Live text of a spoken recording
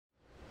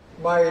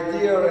My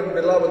dear and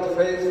beloved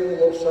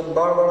faithful of St.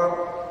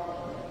 Barbara,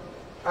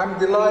 I'm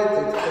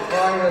delighted to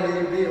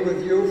finally be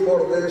with you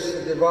for this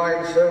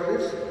divine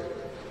service,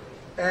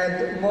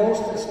 and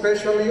most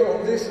especially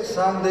on this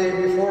Sunday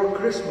before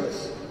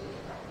Christmas.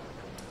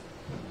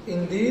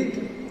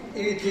 Indeed,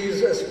 it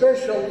is a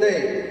special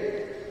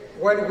day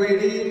when we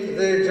read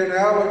the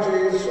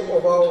genealogies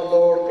of our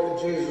Lord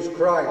Jesus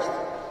Christ.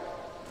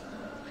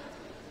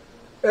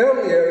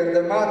 Earlier in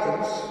the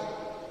Matins,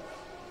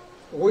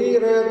 we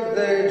read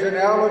the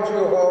genealogy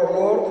of our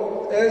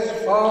Lord as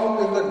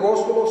found in the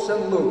Gospel of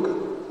St. Luke,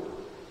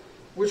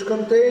 which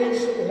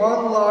contains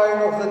one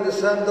line of the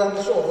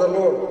descendants of the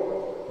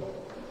Lord.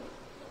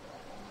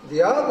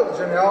 The other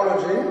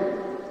genealogy,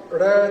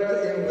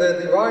 read in the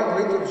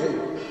Divine Liturgy,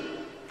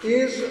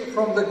 is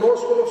from the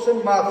Gospel of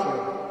St. Matthew.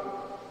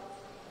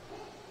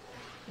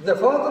 The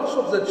Fathers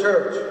of the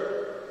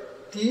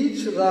Church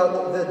teach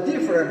that the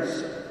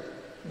difference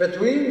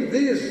between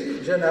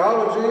these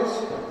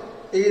genealogies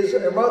is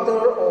a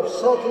matter of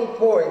subtle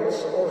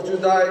points of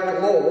Judaic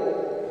law,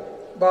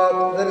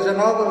 but there is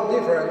another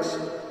difference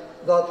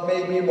that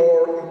may be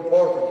more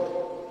important.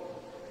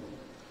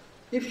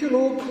 If you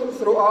look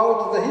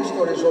throughout the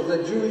histories of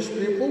the Jewish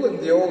people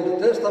in the Old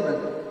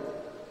Testament,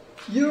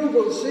 you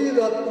will see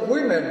that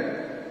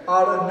women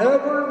are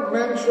never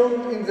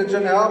mentioned in the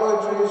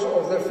genealogies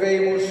of the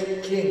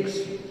famous kings.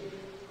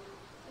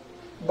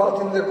 But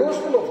in the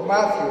Gospel of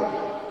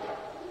Matthew,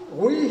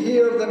 we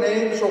hear the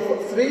names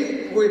of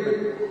 3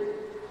 women,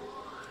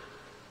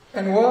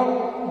 and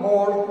one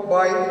more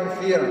by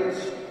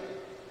inference.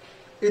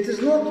 It is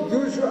not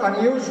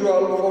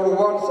unusual for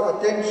one's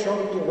attention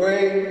to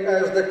wane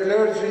as the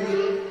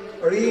clergy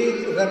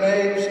read the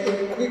names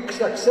in quick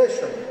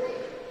succession,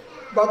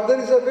 but there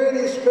is a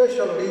very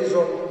special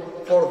reason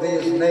for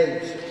these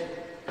names.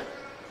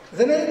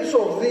 The names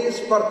of these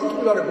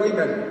particular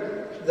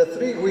women, the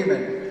 3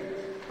 women,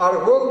 are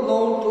well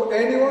known to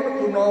anyone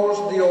who knows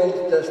the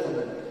Old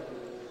Testament.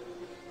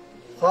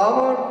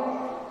 Tamar,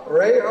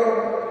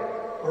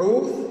 Rahab,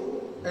 Ruth,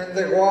 and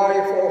the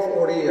wife of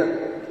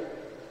Uriah,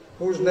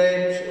 whose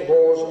name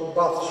was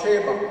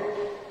Bathsheba.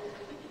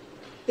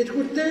 It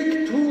would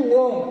take too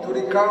long to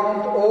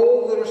recount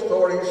all their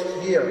stories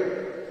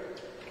here,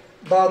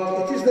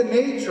 but it is the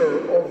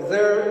nature of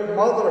their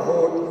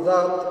motherhood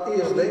that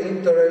is the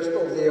interest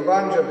of the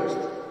evangelist.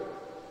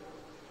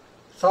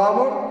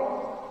 Tamar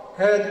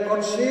had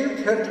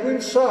conceived her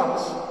twin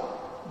sons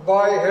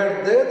by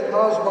her dead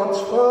husband's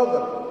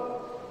father,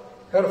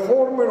 her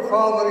former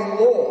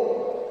father-in-law,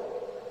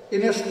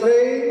 in a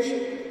strange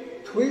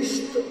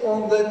twist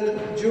on the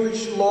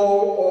Jewish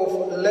law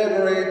of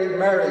levirate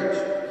marriage.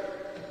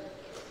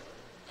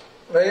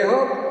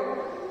 Rahab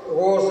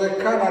was a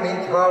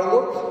Canaanite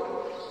harlot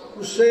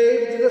who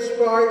saved the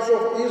spies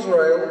of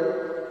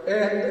Israel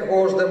and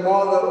was the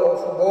mother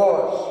of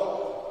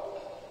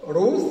Boaz.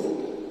 Ruth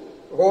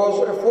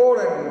was a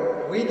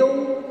foreign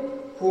widow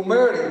who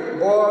married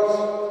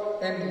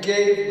Boaz and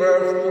gave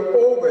birth to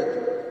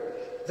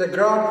Obed, the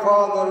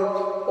grandfather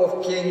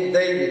of King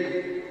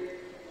David.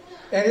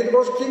 And it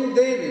was King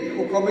David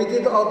who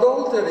committed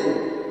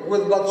adultery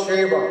with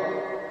Bathsheba,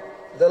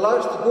 the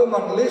last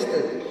woman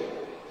listed,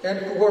 and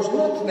who was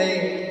not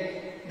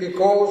named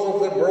because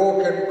of the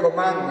broken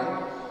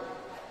commandment.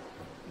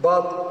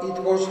 But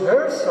it was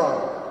her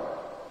son,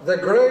 the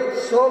great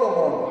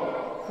Solomon,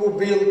 who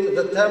built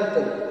the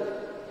temple,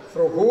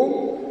 through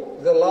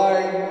whom the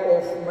line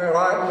of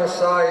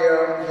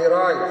Messiah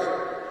derives.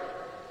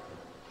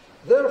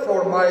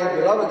 Therefore, my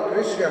beloved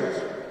Christians,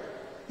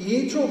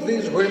 each of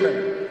these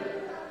women,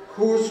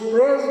 whose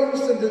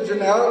presence in the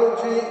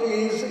genealogy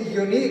is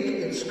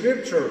unique in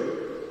Scripture,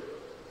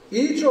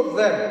 each of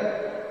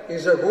them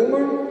is a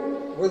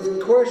woman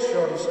with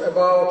questions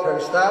about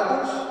her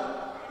status,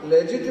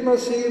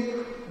 legitimacy,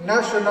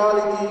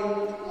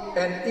 nationality,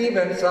 and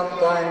even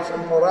sometimes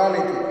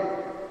morality.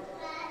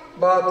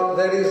 But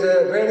there is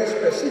a very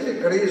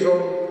specific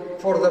reason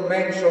for the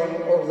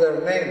mention of their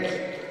names.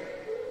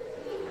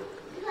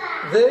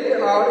 They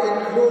are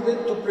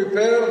included to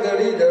prepare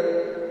the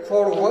reader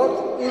for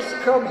what is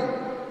coming.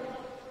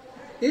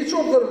 Each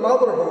of their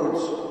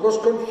motherhoods was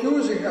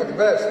confusing at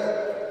best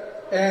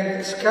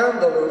and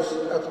scandalous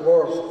at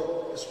worst,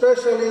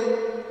 especially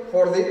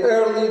for the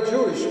early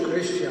Jewish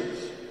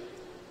Christians.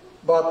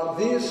 But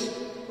this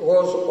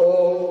was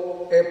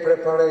all a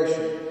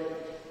preparation.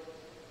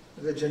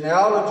 The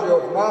genealogy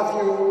of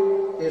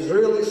Matthew is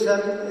really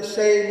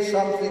saying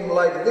something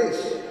like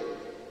this,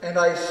 and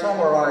I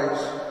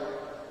summarize.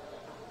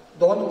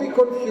 Don't be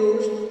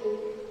confused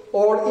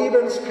or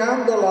even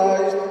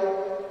scandalized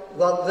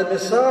that the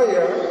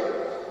Messiah,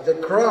 the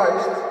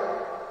Christ,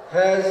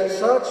 has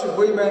such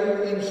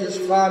women in his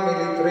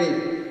family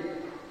tree.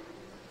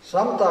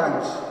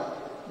 Sometimes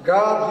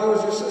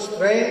God uses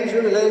strange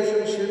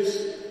relationships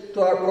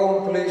to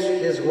accomplish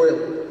his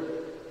will.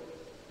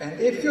 And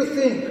if you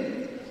think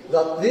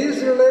that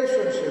these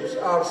relationships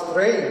are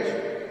strange,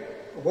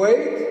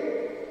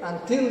 wait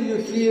until you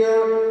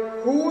hear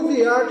who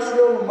the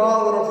actual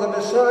mother of the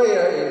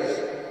Messiah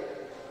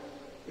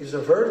is a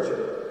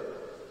virgin.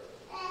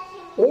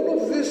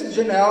 All of this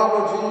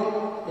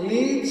genealogy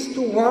leads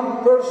to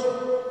one person,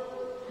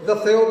 the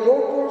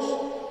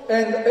Theotokos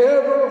and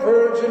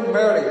ever-Virgin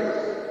Mary.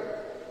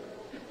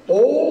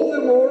 All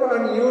the more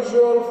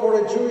unusual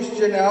for a Jewish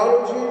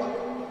genealogy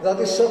that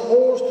is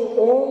supposed to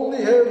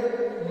only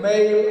have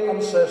male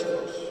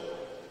ancestors.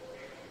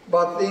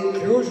 But the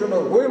inclusion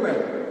of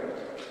women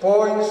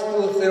points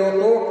to the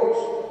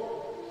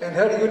Theotokos and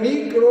her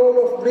unique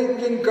role of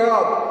bringing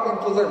God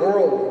into the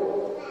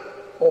world,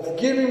 of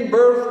giving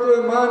birth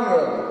to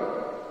Emmanuel,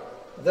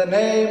 the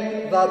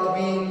name that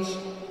means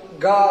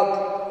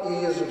God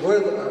is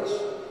with us.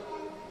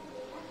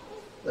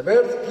 The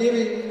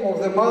birth-giving of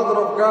the Mother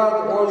of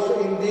God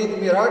was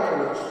indeed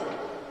miraculous,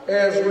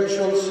 as we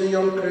shall see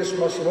on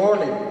Christmas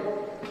morning.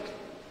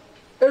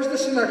 As the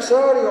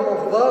Synaxarion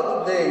of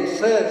that day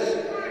says,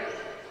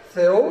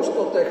 Θεός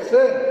το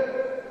τεχθέν,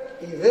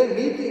 η δε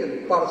μήτηρ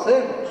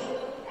παρθένος,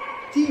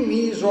 τι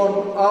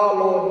μείζον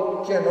άλλων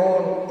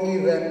κενών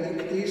είδεν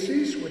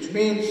ικτήσεις, which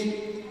means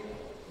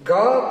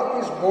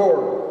God is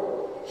born,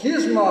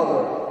 his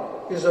mother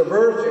is a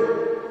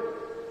virgin.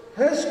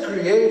 Has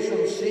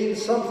creation seen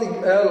something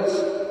else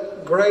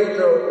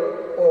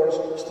greater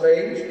or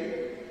strange?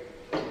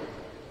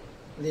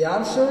 The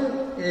answer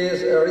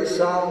is a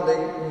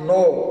resounding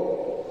no.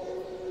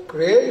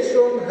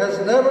 Creation has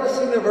never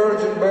seen a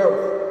virgin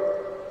birth,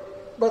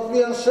 but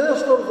the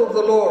ancestors of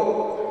the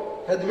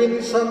Lord had been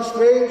in some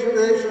strange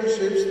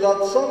relationships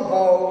that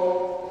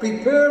somehow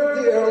prepared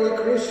the early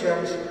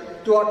Christians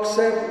to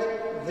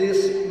accept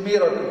this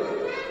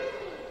miracle.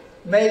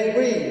 May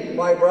we,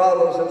 my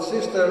brothers and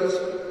sisters,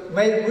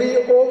 may we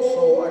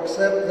also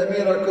accept the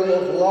miracle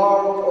of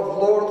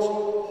Lord's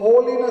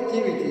Holy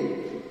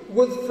Nativity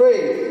with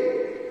faith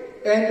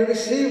and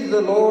receive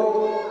the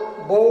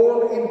Lord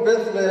born in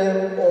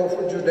Bethlehem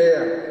of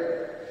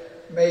Judea.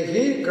 May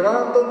He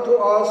grant unto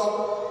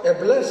us a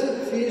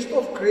blessed feast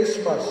of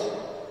Christmas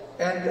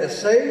and a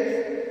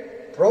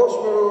safe,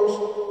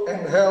 prosperous,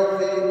 and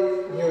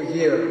healthy New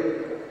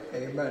Year.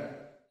 Amen.